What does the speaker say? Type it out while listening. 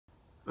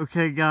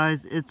Okay,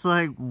 guys, it's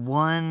like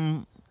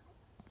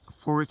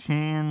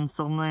 1:14,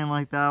 something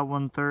like that,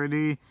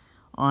 1:30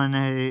 on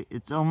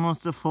it's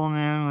almost a full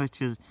moon,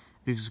 which is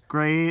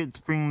great. It's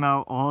bringing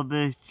about all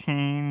this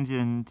change,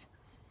 and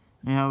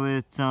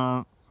I've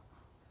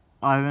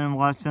been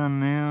watching the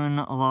moon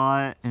a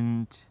lot,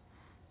 and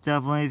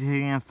definitely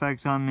taking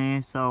effect on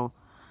me. So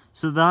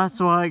that's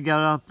why I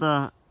got up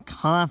the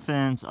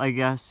confidence, I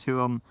guess,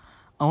 to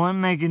I want to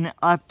make an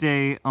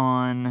update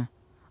on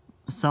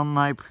some of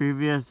my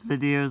previous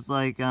videos,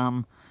 like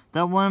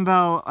that one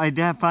about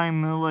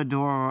identifying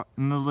Muladhara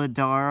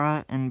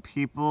in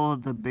people,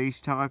 the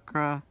base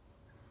chakra,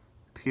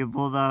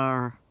 people that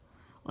are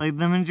like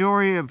the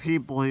majority of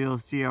people you'll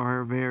see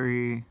are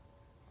very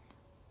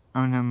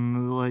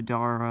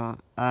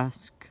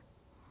Muladhara-esque.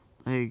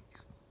 Like,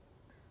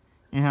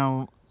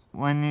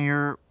 when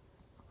you're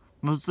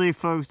mostly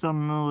focused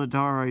on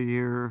Muladhara,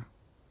 you're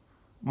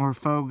more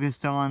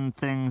focused on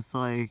things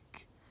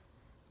like,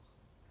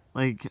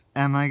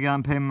 am I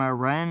gonna pay my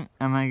rent?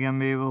 Am I gonna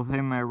be able to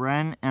pay my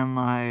rent? Am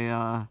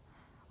I,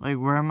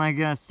 where am I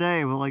gonna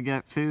stay? Will I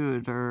get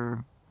food?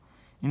 Or,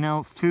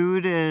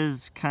 food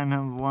is kind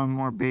of one of the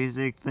more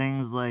basic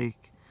things,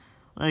 like,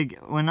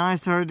 when I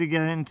started to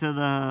get into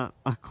the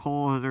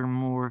occult or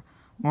more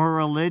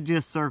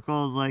religious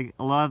circles, like,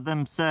 a lot of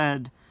them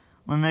said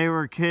when they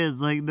were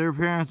kids, like, their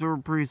parents were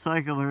pretty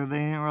secular, they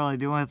didn't really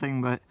do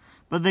anything, but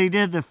they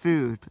did the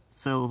food.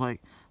 So,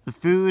 like, the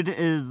food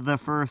is the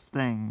first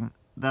thing.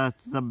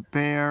 That's the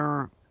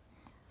bare.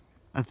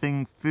 I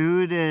think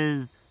food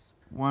is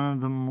one of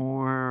the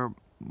more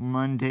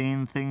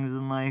mundane things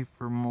in life,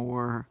 or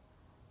more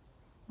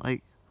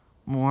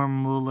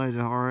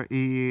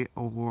muladhari,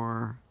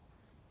 or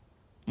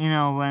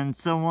when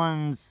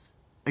someone's,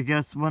 I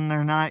guess, when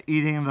they're not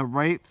eating the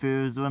right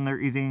foods, when they're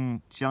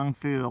eating junk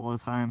food all the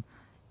time,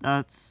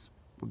 that's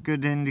a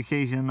good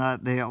indication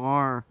that they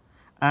are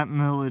at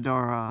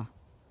Muladhara.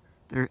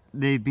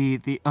 They'd be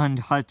the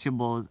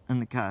untouchables in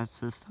the caste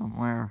system,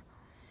 where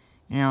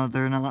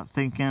they're not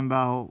thinking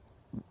about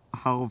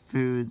how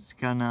food's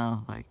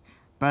gonna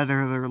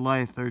better their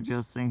life. They're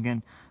just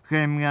thinking,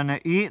 okay, I'm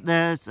gonna eat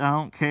this. I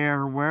don't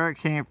care where it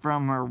came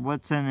from or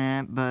what's in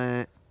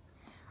it,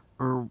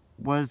 or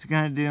what it's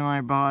gonna do to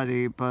my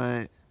body,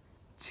 but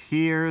it's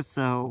here,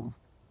 so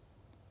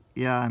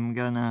yeah, I'm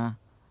gonna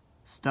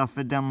stuff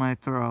it down my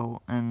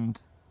throat.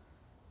 And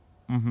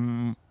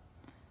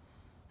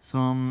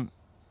so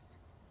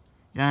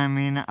yeah, I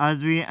mean,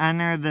 as we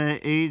enter the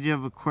age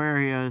of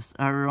Aquarius,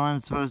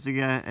 everyone's supposed to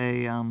get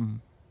a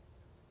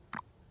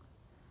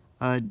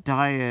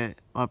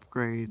diet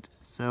upgrade.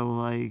 So,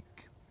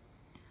 like,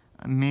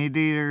 meat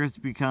eaters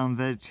become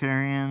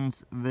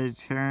vegetarians,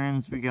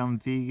 vegetarians become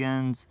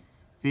vegans,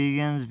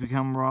 vegans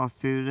become raw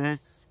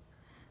foodists.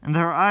 And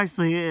there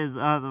actually is,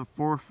 at the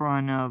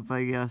forefront of,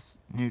 I guess,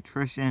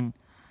 nutrition,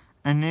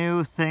 a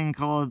new thing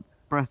called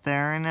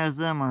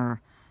breatharianism, or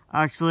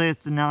actually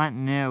it's not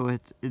new,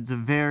 it's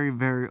very,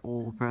 very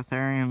old.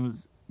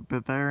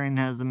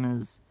 Breatharianism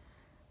is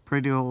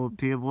pretty old.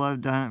 People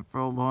have done it for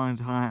a long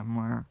time,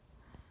 where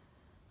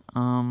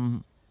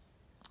I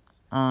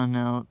don't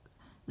know.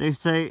 They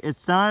say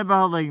it's not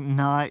about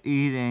not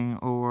eating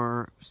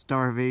or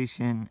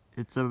starvation.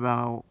 It's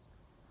about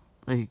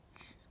like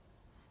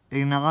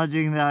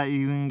acknowledging that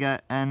you can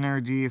get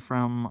energy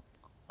from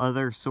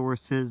other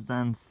sources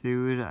than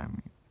food. I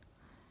mean,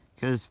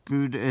 because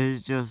food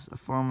is just a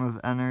form of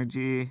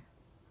energy.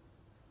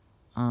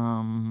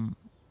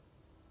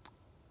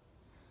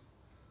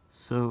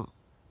 So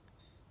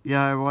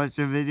yeah, I watched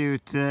a video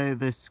today.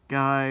 This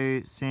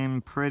guy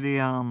seemed pretty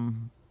I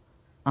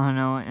don't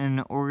know,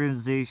 an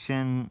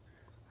organization,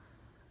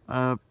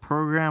 a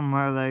program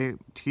where they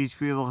teach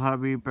people how to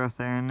be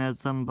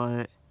breatharianism,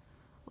 but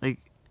like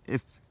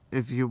if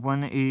you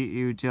want to eat,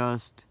 you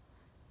just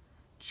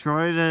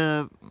try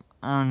to,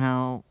 I don't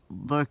know,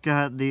 look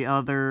at the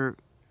other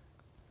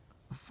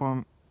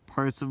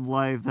parts of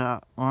life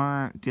that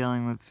aren't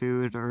dealing with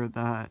food, or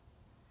that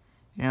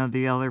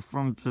the other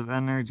forms of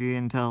energy,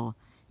 until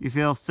you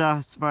feel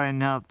satisfied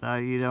enough that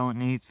you don't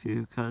need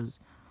food. Because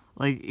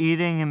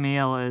eating a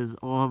meal is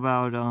all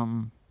about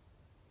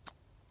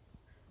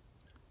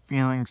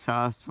feeling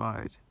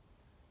satisfied.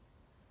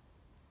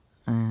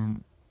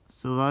 And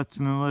so that's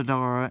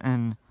Muladhara.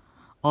 And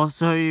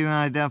also, you can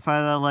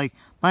identify that,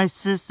 my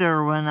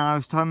sister, when I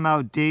was talking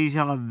about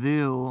deja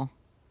vu,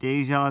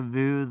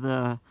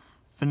 the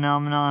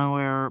phenomenon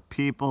where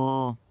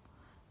people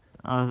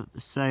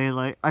say,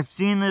 I've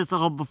seen this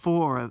all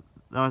before.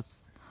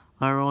 That's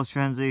the literal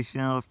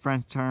translation of the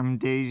French term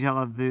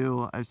deja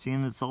vu. I've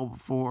seen this all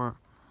before.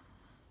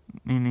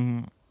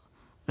 Meaning,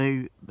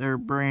 their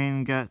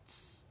brain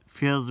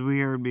feels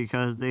weird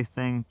because they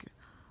think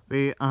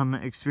I'm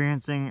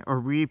experiencing a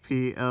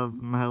repeat of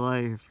my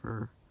life,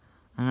 or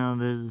I know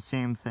there's the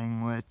same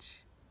thing,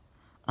 which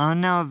I don't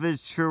know if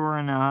it's true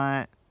or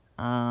not.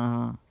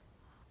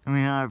 I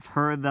mean, I've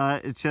heard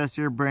that it's just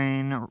your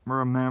brain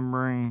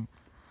remembering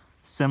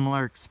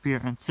similar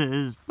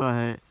experiences,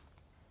 but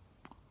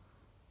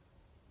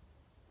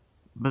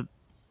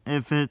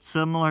if it's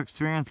similar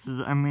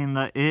experiences, I mean,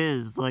 that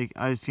is, like,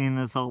 I've seen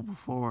this all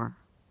before.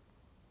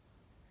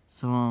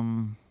 So,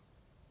 I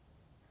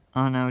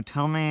don't know,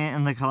 tell me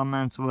in the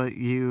comments what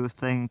you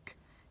think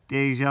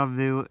deja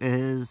vu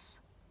is.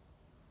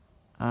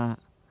 I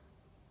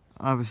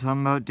was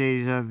talking about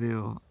deja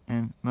vu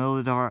and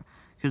Milidar.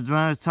 Because when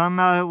I was talking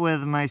about it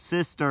with my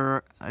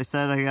sister, I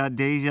said I got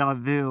deja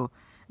vu.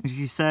 And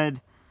she said,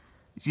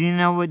 do you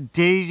know what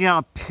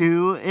deja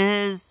vu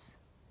is?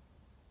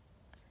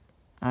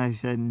 I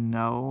said,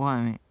 no,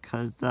 I mean,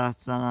 because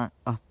that's not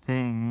a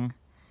thing.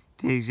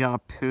 Deja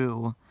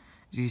vu.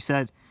 She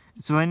said,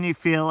 it's when you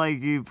feel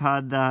like you've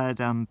had that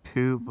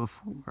poo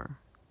before.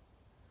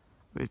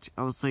 Which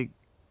I was like,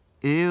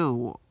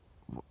 ew.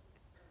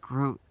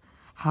 Gross.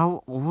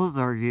 How old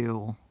are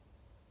you?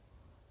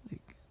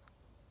 Like,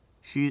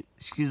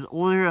 she's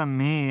older than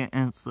me,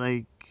 and it's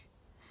like,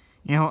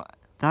 you know,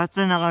 that's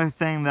another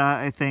thing that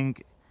I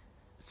think,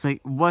 it's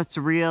like, what's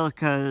real,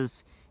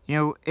 because, you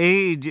know,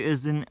 age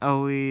isn't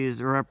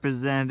always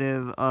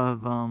representative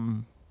of,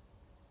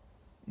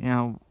 you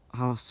know,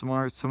 how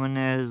smart someone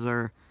is,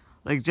 or,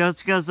 like,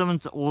 just because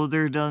someone's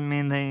older doesn't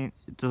mean they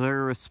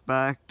deserve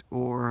respect,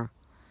 or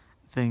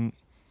think,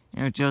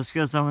 you know, just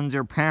because someone's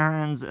your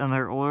parents and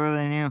they're older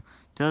than you,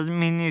 doesn't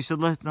mean you should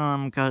listen to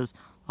them, because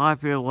a lot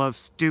of people have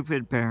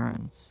stupid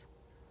parents.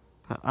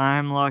 But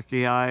I'm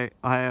lucky, I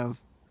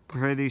have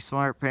pretty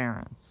smart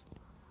parents.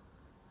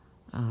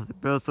 They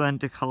both went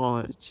to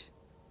college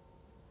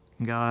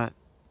and got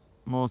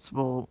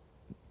multiple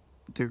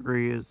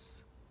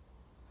degrees.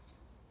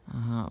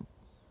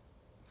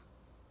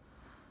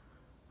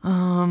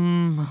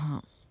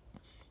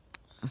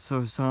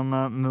 So some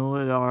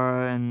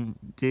Muladhara and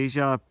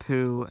Deja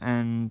Vu,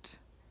 and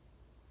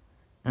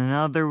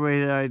another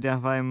way to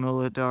identify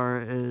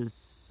Muladhara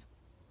is,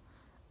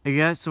 I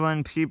guess,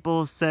 when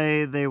people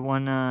say they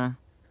want to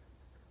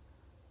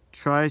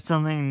try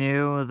something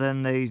new,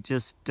 then they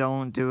just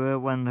don't do it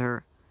when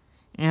they're,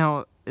 you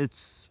know,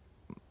 it's,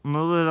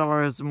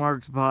 Muladhara is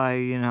marked by,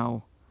 you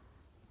know,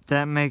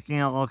 them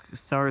making all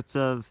sorts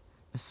of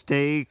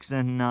mistakes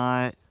and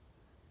not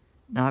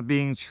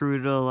being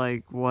true to,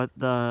 like, what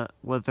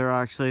they're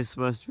actually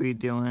supposed to be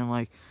doing.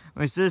 Like,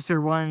 my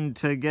sister wanted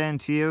to get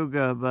into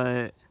yoga,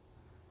 but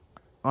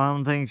I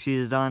don't think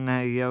she's done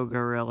that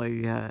yoga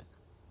really yet.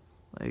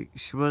 Like,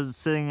 she was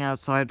sitting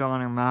outside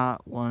on her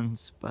mat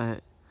once,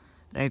 but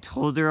they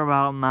told her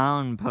about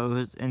mountain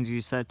pose, and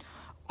she said,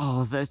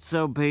 oh, that's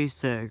so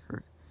basic,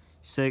 or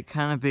she said,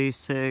 kind of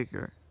basic,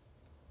 or,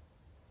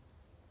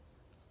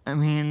 I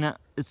mean,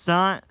 it's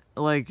not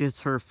like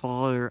it's her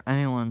fault or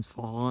anyone's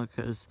fault,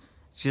 because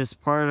it's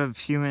just part of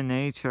human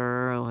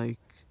nature. Like,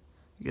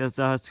 because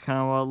that's kind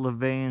of what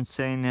LaVeyan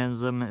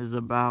Satanism is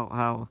about,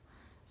 how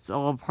it's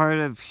all part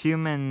of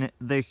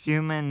the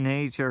human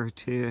nature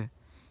to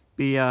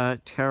be a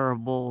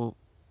terrible,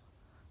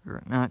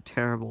 or not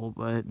terrible,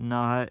 but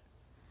not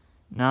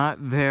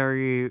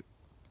very,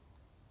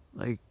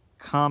 like,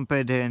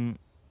 competent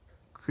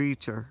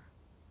creature.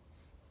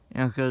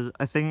 You know, because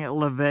I think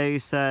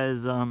LaVey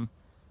says,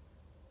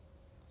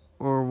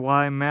 or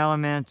why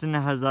Marilyn Manson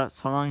has that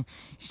song,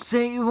 you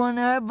say you want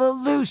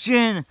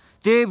evolution,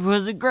 Dave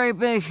was a great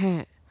big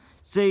hit.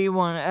 Say you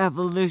want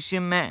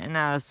evolution, man,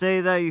 now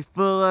say that you're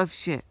full of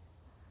shit.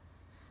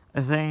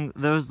 I think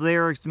those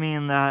lyrics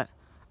mean that,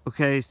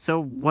 okay,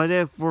 so what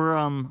if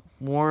we're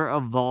more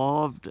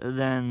evolved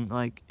than,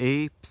 like,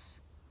 apes?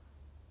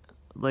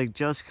 Like,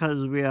 just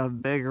because we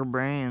have bigger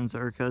brains,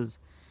 or because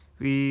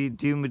we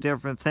do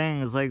different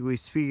things, like we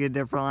speak a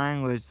different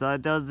language,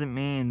 that doesn't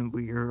mean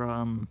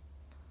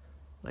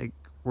like,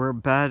 we're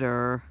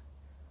better.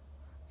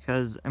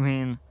 Because, I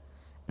mean,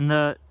 in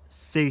the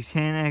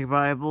Satanic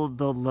Bible,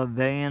 the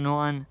LaVeyan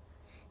one,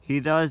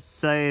 he does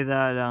say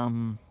that,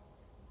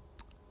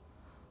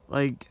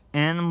 like,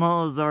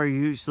 animals are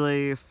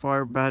usually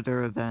far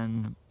better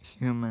than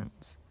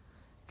humans.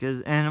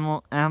 Because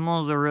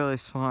animals are really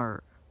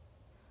smart.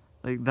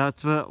 Like,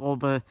 that's what all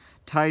the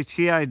Tai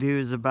Chi I do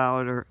is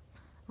about, or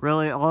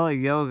really all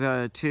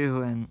yoga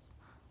too, and,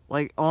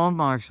 like, all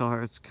martial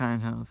arts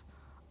kind of,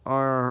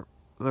 are,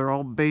 they're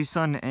all based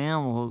on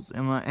animals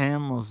and what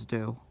animals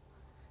do.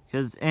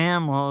 Because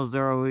animals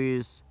are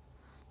always,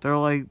 they're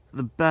like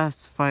the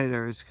best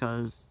fighters,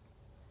 because,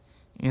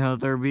 you know,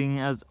 they're being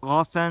as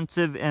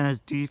offensive and as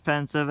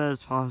defensive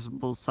as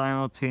possible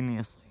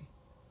simultaneously.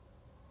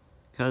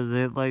 Because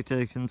they like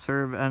to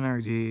conserve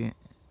energy,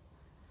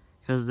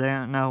 because they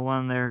don't know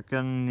when they're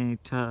going to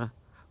need to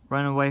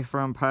run away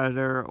from a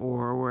predator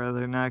or where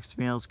their next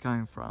meal's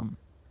coming from.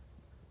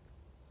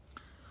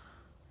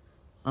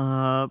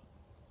 But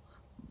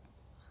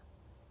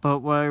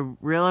what I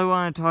really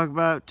want to talk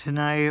about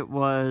tonight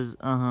was,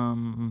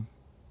 oh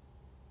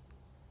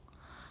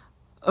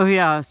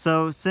yeah,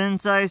 so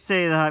since I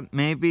say that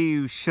maybe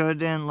you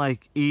shouldn't,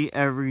 like, eat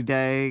every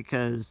day,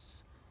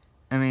 because,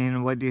 I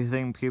mean, what do you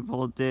think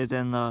people did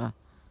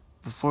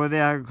before the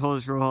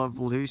agricultural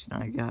revolution,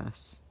 I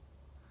guess?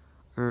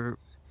 Or,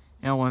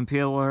 you know, when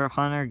people were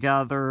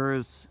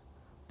hunter-gatherers,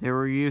 they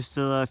were used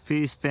to the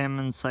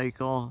feast-famine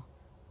cycle.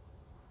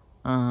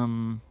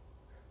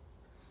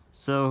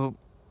 So,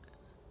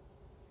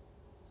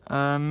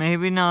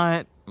 maybe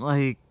not,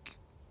 like,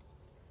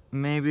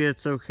 maybe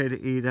it's okay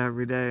to eat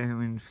every day. I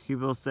mean,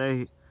 people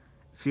say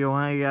if you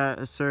want to get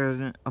a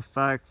certain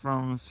effect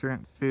from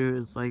certain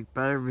foods, like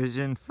better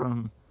vision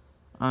from,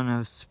 I don't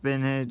know,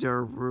 spinach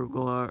or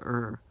arugula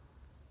or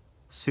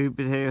sweet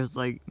potatoes,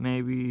 like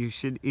maybe you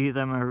should eat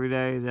them every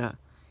day to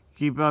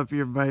keep up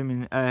your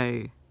vitamin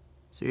A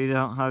so you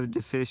don't have a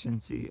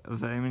deficiency of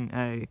vitamin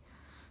A.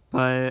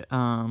 But,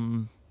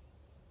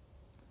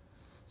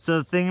 so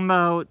the thing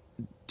about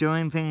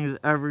doing things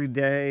every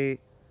day,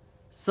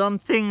 some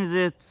things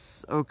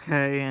it's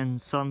okay and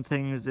some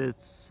things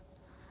it's,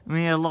 I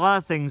mean, a lot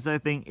of things I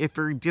think if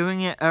you're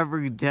doing it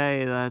every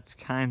day, that's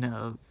kind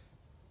of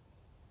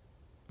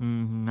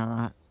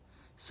not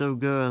so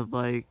good.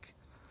 Like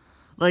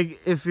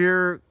if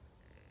you're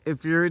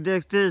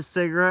addicted to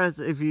cigarettes,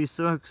 if you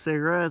smoke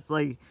cigarettes,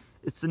 like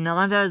it's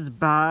not as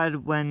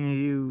bad when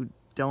you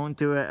don't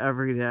do it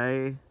every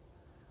day.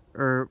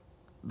 Or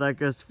that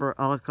goes for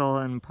alcohol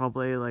and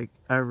probably like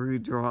every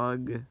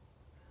drug.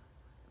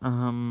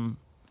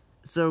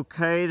 It's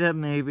okay to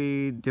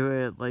maybe do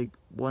it like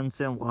once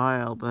in a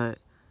while, but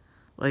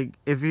like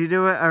if you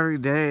do it every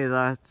day,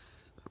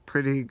 that's a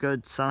pretty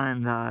good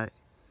sign that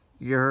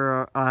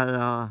you're at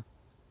a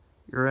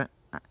you're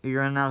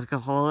you're an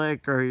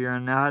alcoholic or you're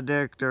an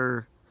addict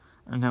or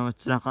I know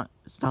it's not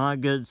a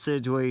good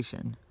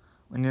situation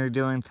when you're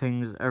doing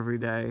things every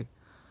day.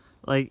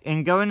 Like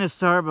in going to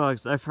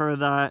Starbucks, I've heard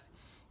that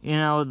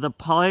the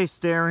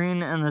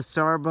polystyrene in the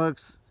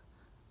Starbucks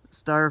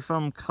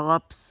styrofoam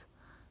cups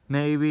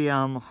may be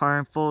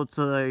harmful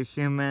to the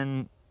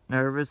human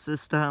nervous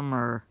system,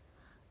 or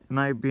it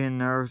might be a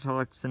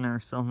neurotoxin or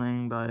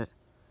something. But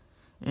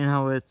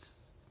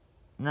it's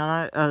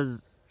not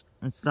as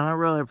it's not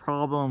really a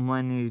problem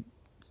when you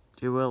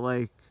do it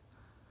like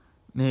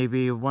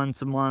maybe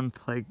once a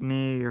month, like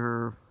me,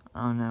 or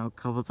I don't know, a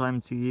couple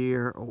times a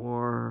year,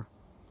 or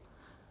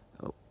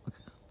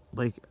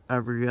like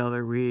every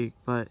other week.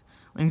 But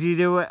when you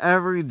do it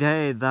every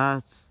day,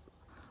 that's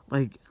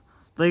like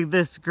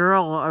this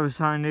girl I was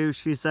talking to,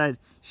 she said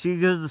she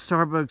goes to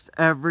Starbucks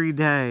every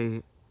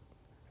day.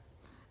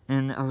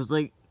 And I was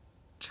like,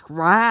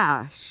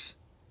 trash.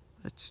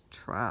 That's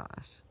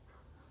trash.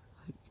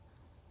 Like,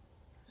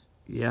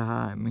 yeah,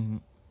 I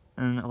mean,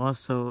 and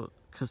also,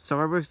 because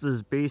Starbucks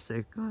is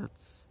basic,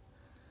 that's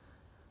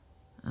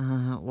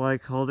why I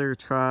called her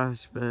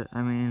trash. But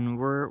I mean,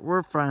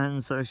 we're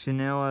friends, so she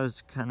knew I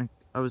was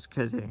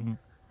kidding.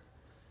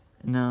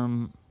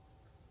 And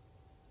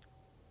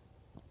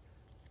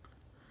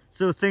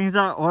so things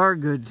that are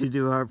good to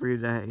do every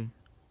day.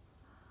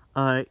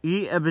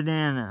 Eat a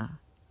banana.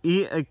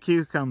 Eat a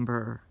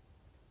cucumber.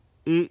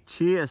 Eat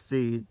chia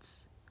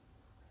seeds.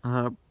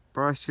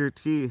 Brush your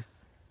teeth.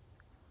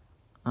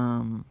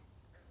 And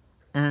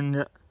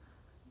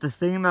the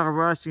thing about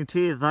brushing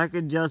teeth, that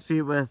could just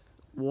be with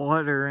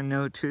water and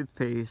no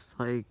toothpaste.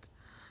 Like,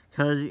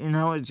 because,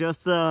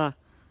 just the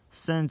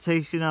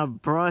sensation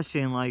of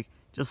brushing, like,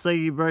 just like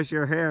you brush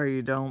your hair,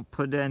 you don't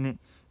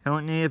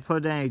need to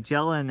put any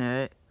gel in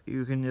it.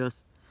 You can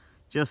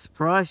just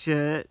brush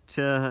it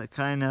to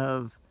kind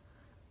of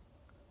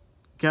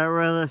get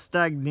rid of the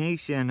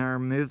stagnation or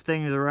move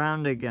things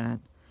around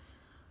again.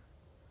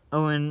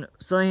 Oh, and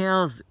something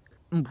else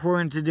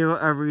important to do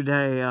every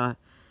day.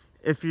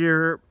 If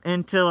you're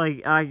into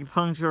like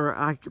acupuncture or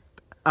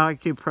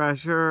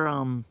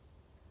acupressure,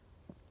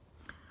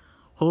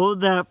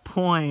 hold that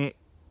point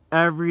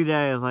every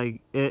day.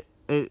 Like it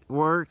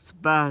works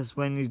best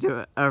when you do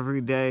it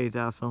every day.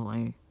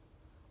 Definitely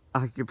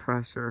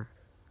acupressure,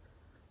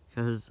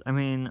 because I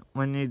mean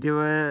when you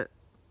do it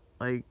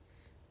like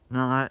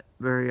not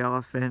very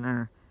often,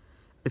 or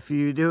if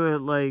you do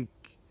it like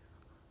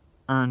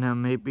I don't know,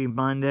 maybe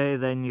Monday,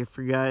 then you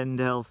forget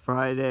until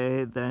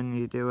Friday, then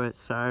you do it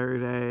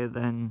Saturday,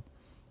 then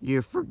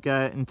you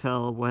forget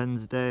until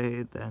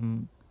Wednesday,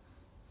 then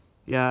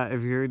yeah,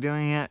 if you're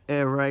doing it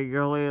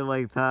irregularly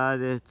like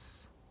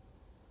that,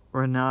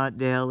 or not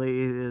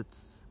daily,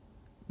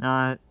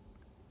 not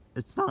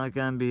it's not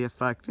gonna be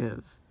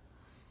effective.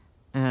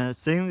 And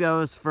same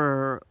goes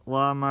for a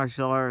lot of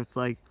martial arts,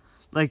 like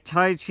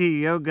Tai Chi,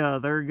 yoga,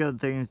 they're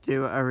good things to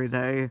do every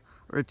day,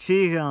 or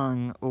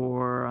Qigong,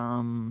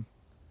 or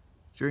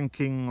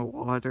drinking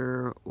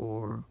water,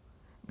 or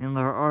I mean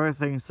there are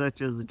things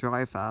such as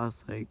dry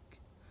fast. Like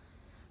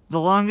the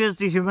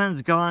longest a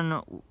human's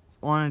gone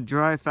on a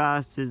dry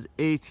fast is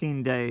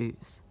 18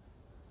 days.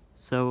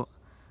 So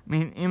I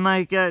mean you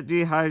might get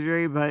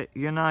dehydrated, but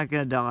you're not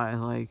gonna die.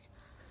 Like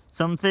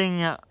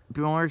something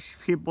more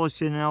people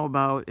should know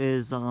about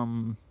is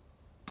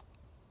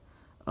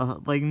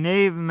like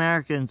Native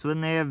Americans,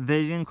 when they have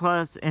vision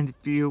quests, and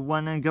if you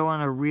want to go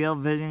on a real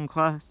vision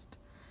quest,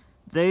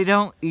 they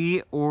don't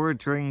eat or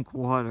drink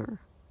water.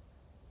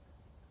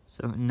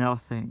 So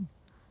nothing.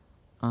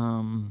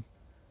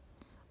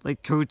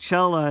 Like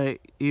Coachella,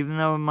 even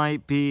though it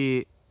might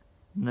be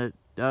in the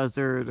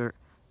desert, or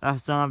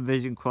that's not a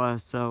vision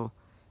quest. So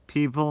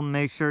people,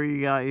 make sure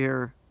you got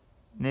your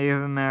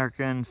Native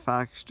American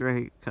fact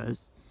straight,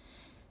 because,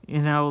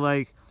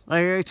 like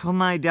I told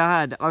my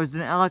dad, I was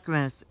an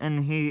alchemist,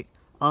 and he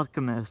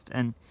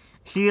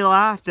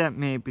laughed at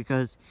me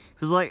because he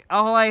was like,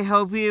 "Oh, I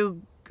hope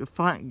you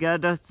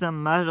get us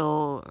some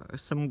metal or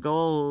some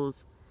gold."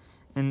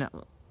 And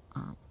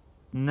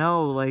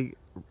no, like,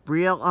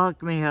 real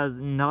alchemy has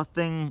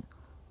nothing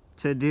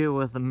to do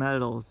with the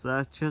metals.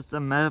 That's just a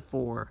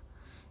metaphor.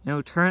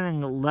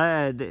 Turning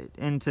lead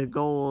into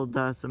gold,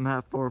 that's a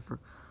metaphor for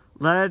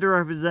lead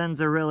represents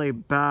a really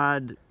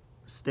bad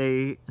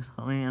state,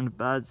 something in a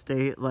bad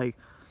state. Like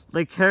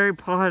Harry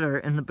Potter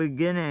in the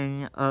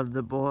beginning of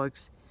the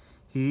books,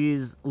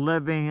 he's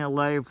living a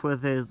life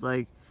with his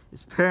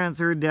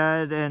parents are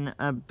dead and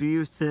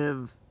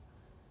abusive.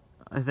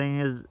 I think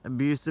his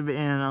abusive aunt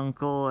and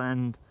uncle,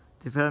 and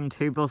they fed him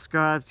table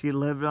scraps. He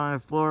lived on a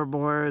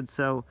floorboard,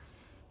 so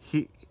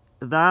he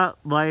that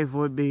life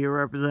would be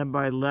represented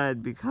by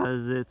lead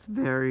because it's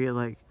very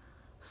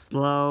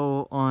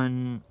slow,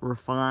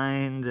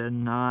 unrefined,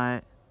 and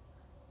not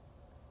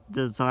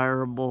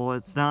desirable.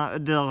 It's not a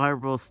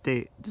desirable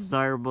state.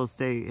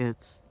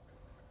 It's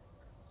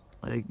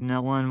like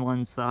no one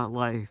wants that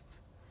life.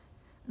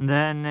 And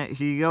then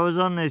he goes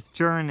on this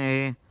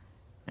journey,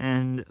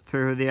 and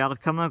through the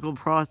alchemical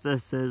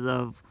processes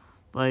of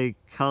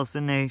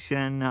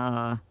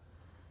calcination,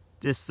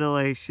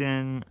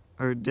 distillation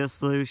or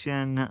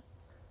distillation,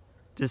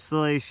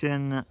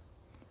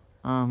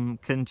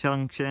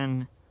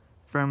 conjunction,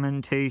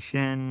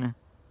 fermentation,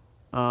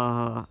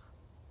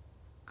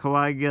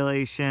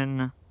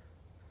 coagulation,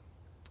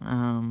 I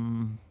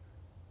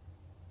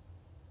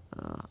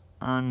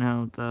don't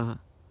know, the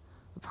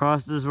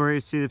process where you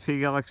see the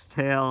peacock's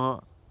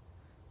tail.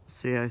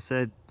 See, I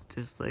said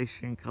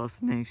distillation,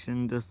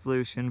 calcination,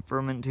 dissolution,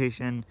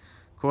 fermentation,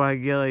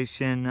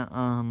 coagulation,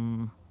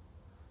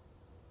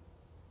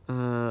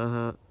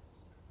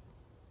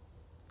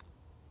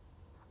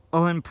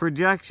 and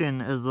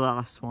projection is the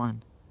last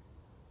one.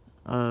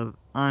 I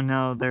don't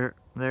know, there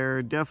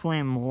are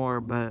definitely more,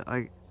 but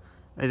I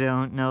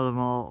don't know them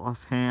all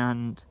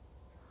offhand,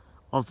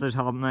 off the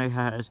top of my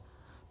head.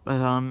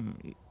 But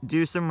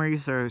do some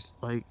research.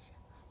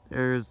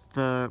 There's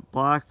the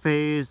black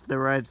phase, the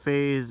red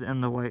phase,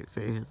 and the white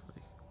phase.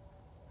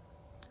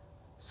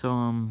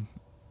 So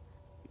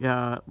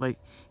yeah,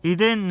 he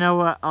didn't know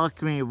what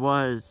alchemy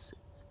was.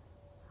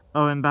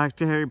 Oh, and back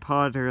to Harry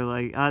Potter,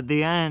 at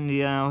the end, he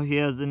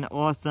has an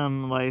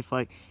awesome life.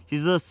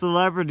 He's a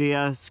celebrity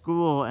at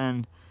school,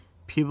 and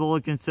people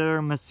would consider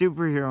him a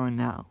superhero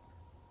now.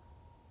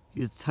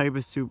 He's a type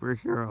of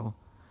superhero.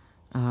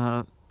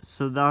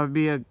 So that would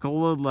be a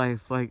gold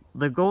life,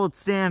 the gold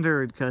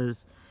standard,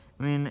 because,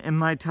 in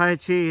my Tai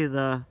Chi,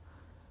 the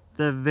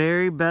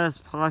very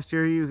best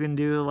posture you can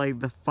do,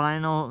 the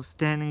final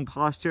standing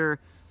posture,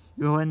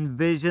 you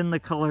envision the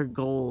color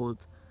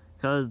gold.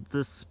 Because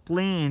the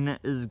spleen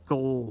is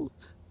gold.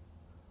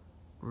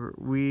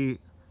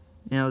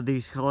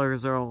 These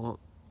colors are all,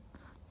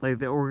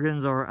 the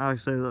organs are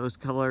actually those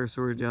colors.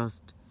 We're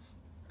just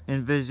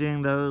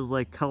envisioning those,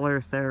 color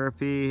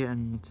therapy,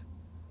 and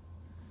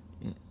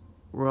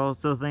we're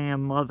also thinking of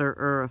Mother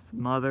Earth.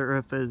 Mother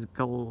Earth is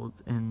gold,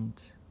 and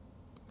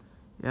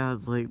yeah,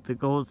 it's the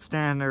gold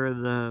standard,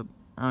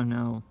 I don't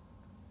know,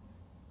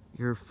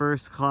 your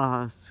first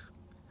class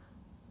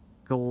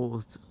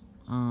gold.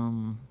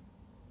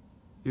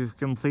 You've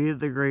completed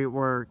the great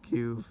work.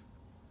 You've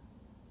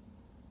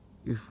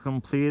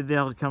completed the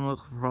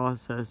alchemical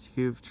process.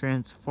 You've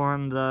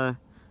transformed the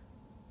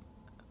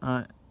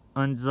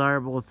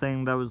undesirable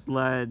thing that was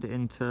lead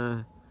into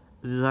a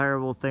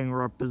desirable thing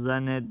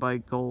represented by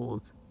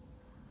gold.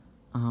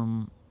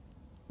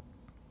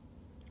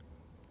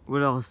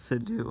 What else to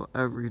do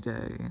every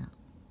day?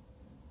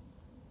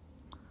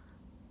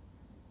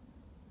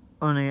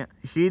 Only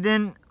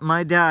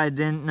my dad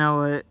didn't know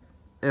what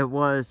it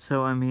was,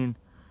 so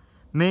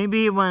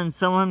maybe when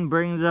someone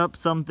brings up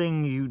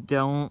something you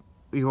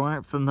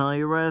aren't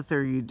familiar with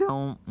or you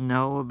don't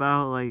know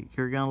about,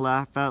 you're gonna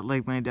laugh at,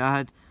 my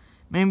dad,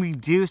 maybe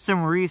do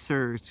some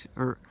research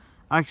or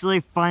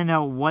actually find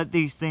out what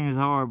these things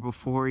are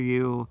before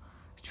you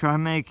try to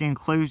make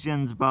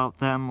conclusions about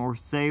them or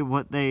say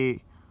what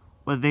they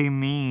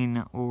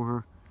mean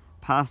or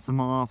pass them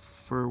off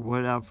for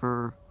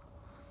whatever.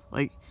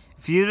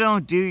 If you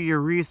don't do your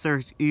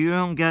research, you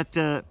don't get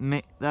to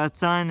make,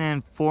 that's not an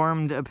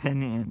informed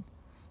opinion.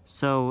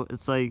 So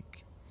it's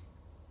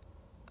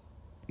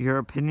your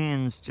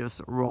opinion's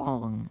just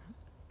wrong.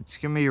 It's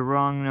gonna be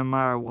wrong no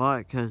matter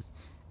what, because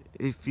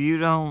if you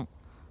don't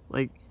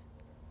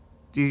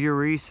do your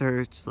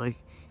research,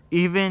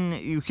 even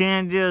you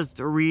can't just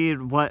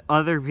read what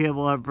other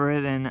people have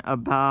written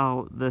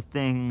about the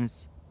thing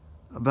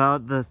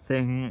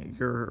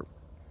you're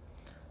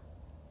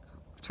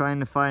trying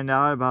to find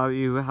out about.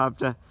 You have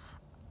to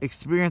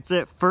experience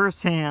it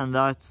firsthand.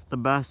 That's the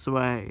best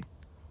way.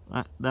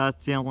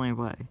 That's the only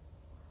way.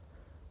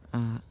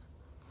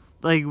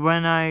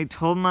 When I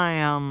told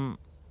my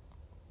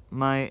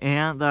my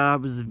aunt that I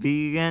was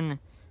vegan,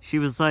 she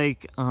was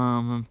like,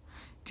 do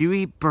you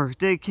eat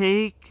birthday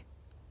cake?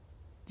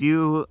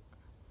 do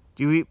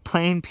you eat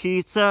plain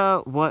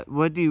pizza?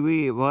 What do you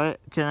eat? What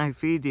can I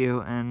feed you?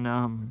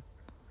 And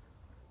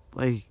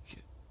like,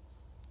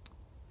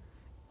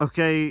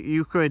 okay,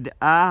 you could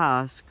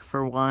ask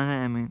for one.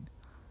 I mean,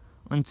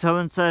 when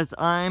someone says,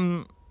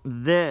 I'm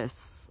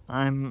this,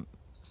 I'm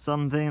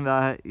something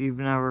that you've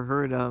never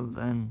heard of,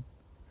 and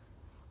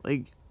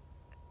like,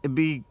 it'd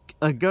be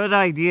a good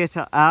idea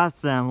to ask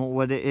them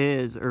what it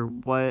is or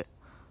what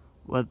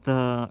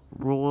the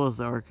rules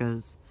are,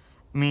 because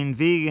I mean,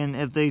 vegan,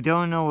 if they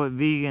don't know what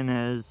vegan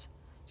is,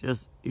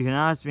 just you can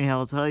ask me,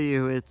 I'll tell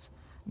you it's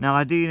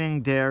not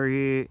eating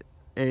dairy,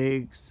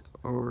 eggs,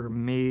 or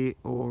meat,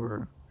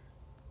 or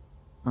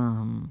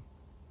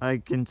I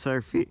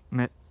consider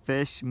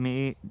fish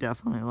meat.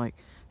 Definitely, like,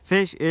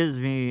 fish is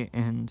meat,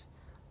 and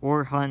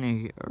or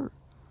honey, or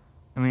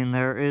I mean,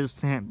 there is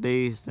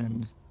plant-based,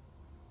 and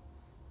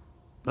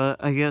but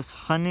I guess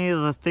honey,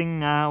 the thing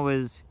now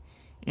is,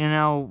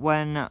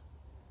 when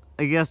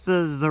I guess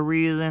this is the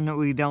reason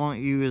we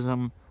don't use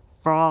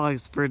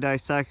frogs for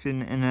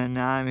dissection in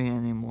anatomy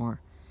anymore,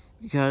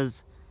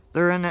 because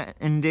they're an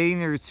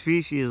endangered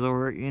species,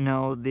 or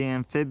the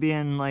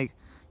amphibian, like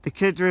the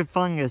chytrid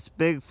fungus,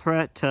 big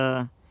threat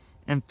to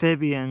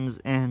amphibians,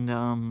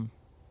 and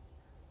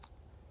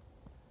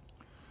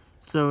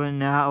so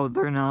now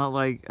they're not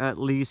like at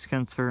least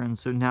concerned.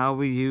 So now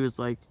we use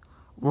like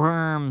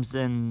worms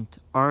and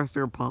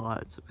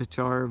arthropods, which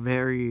are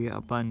very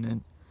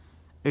abundant.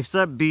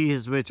 Except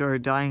bees, which are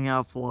dying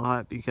off a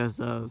lot because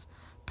of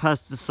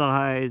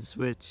pesticides,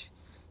 which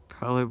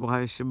probably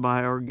why I should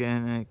buy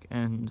organic.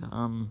 And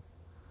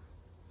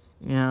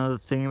the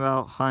thing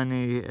about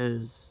honey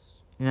is,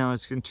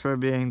 it's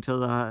contributing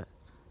to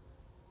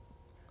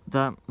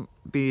that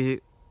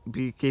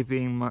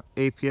beekeeping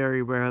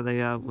apiary where they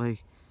have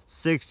like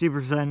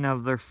 60%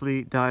 of their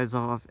fleet dies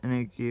off in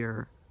a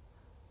year,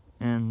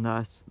 and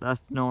that's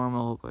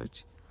normal.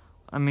 Which,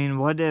 I mean,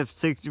 what if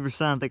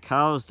 60% of the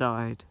cows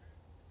died?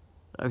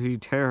 That'd be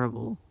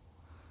terrible.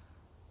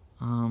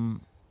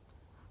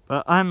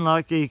 But I'm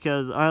lucky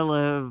because I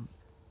live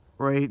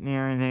right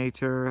near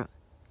nature.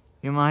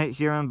 You might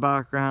hear in the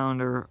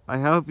background, or I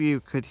hope you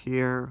could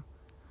hear.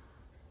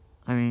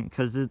 I mean,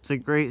 because it's a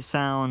great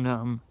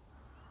sound.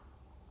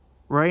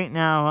 Right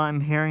now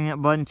I'm hearing a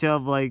bunch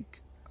of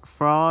like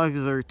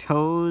frogs or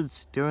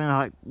toads doing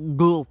that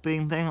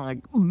gulping thing, like.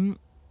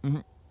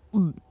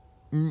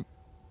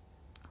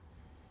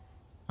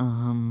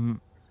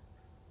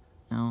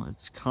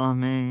 It's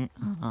coming.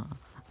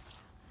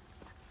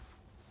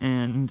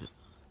 And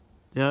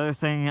the other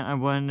thing I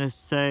wanted to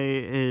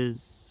say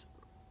is,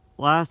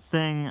 last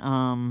thing,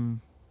 I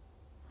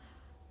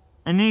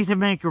need to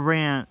make a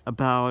rant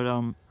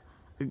about,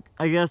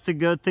 I guess a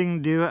good thing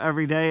to do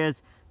every day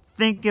is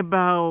think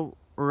about,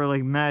 or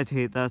like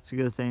meditate. That's a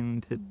good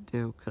thing to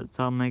do, because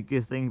that'll make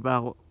you think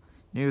about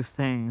new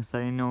things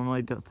that you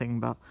normally don't think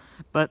about.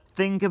 But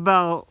think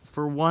about,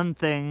 for one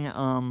thing,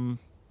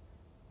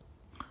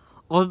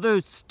 all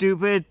those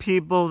stupid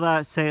people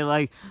that say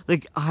like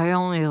I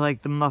only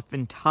like the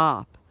muffin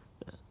top,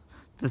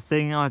 the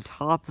thing on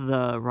top of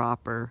the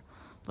wrapper,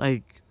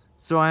 like,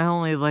 so I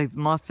only like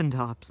muffin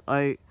tops.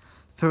 I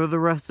throw the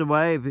rest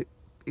away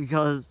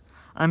because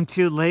I'm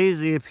too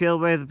lazy to peel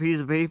away the piece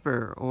of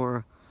paper,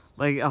 or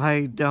like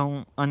I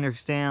don't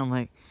understand.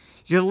 Like,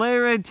 you're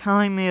literally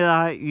telling me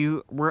that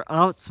you were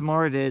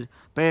outsmarted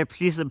by a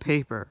piece of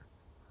paper.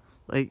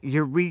 Like,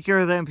 you're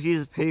weaker than a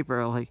piece of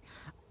paper. Like,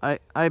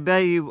 I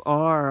bet you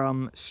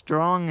are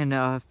strong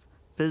enough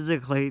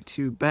physically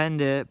to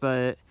bend it,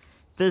 but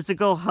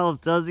physical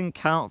health doesn't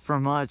count for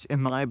much in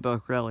my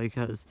book, really,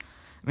 because,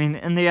 I mean,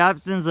 in the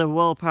absence of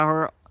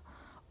willpower,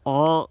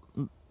 all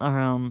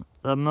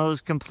the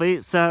most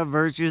complete set of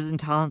virtues and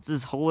talents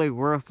is wholly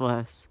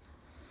worthless.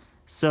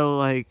 So,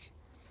 like,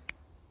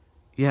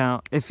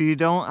 if you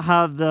don't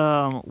have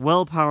the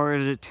willpower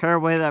to tear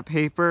away that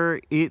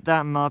paper, eat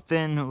that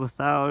muffin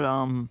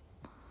without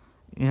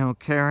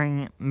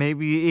carrying,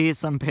 maybe you eat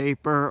some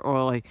paper,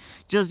 or like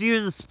just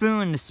use a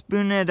spoon to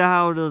spoon it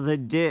out of the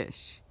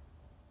dish,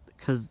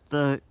 because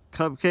the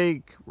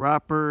cupcake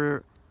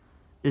wrapper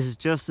is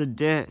just a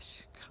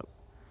dish.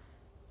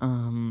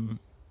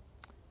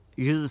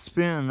 Use a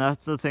spoon.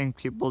 That's the thing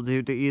people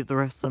do to eat the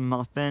rest of the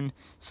muffin,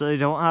 so they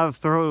don't have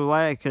to throw it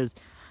away. Because,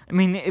 I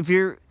mean, if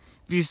you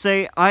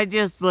say, I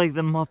just like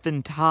the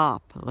muffin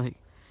top, like,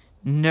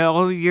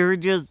 no, you're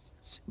just,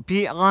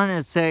 be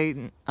honest,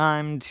 say,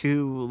 I'm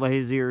too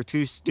lazy or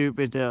too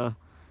stupid to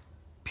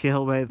peel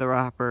away the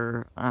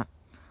wrapper,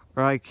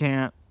 or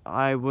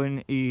I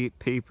wouldn't eat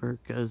paper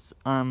because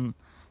I'm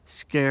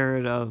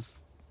scared of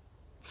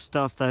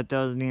stuff that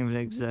doesn't even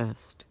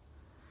exist.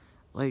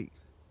 Like,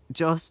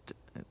 just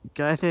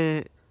get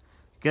it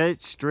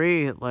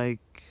straight, like,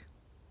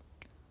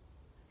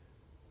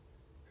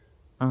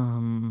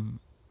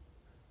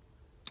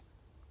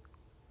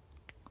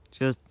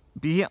 just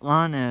be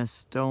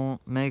honest,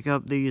 don't make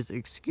up these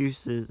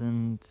excuses.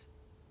 And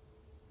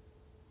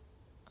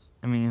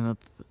I mean,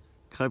 with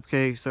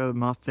cupcakes or the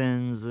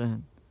muffins,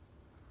 and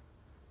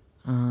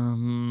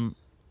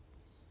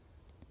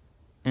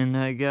And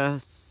I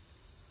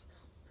guess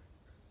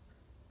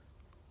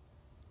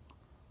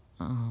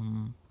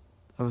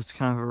that was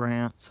kind of a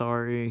rant,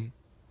 sorry.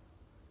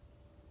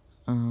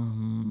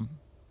 I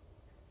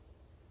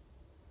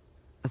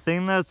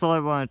think that's all I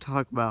want to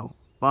talk about.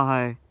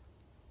 Bye.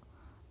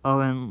 Oh,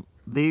 and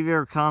leave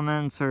your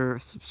comments or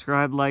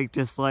subscribe, like,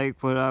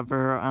 dislike,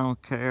 whatever. I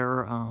don't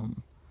care.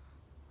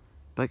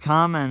 But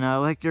comment. I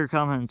like your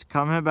comments.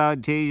 Comment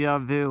about deja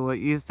vu, what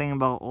you think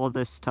about all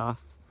this stuff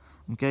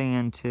I'm getting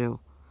into.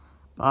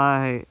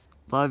 Bye.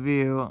 Love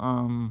you.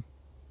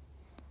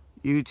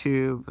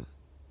 YouTube.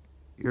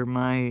 You're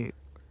my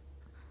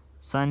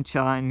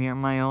sunshine. You're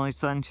my only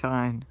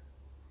sunshine.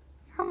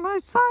 You're my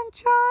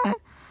sunshine.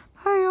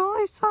 My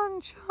only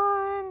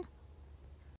sunshine.